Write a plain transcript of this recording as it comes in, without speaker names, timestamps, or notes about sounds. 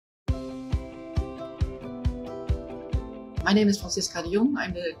My name is Franciska de Jong.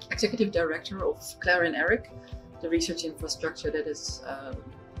 I'm the Executive Director of CLARIN-ERIC, the research infrastructure that is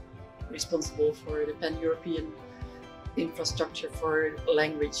responsible for the pan-European infrastructure for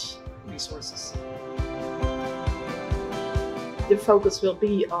language resources. The focus will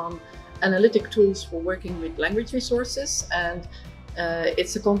be on analytic tools for working with language resources, and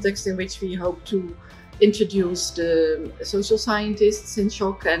it's a context in which we hope to introduce the social scientists in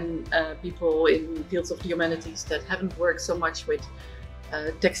SSHOC and people in fields of the humanities that haven't worked so much with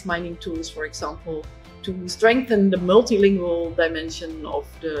text mining tools, for example, to strengthen the multilingual dimension of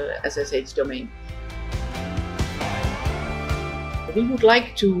the SSH domain. We would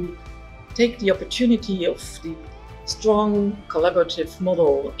like to take the opportunity of the strong collaborative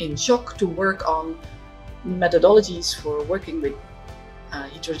model in SSHOC to work on methodologies for working with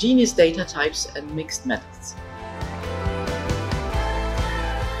heterogeneous data types and mixed methods.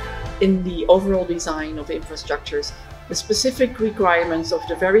 In the overall design of infrastructures, the specific requirements of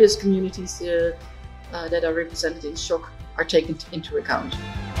the various communities that are represented in SSHOC are taken into account.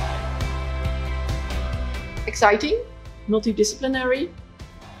 Exciting, multidisciplinary,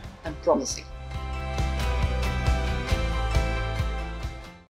 and promising.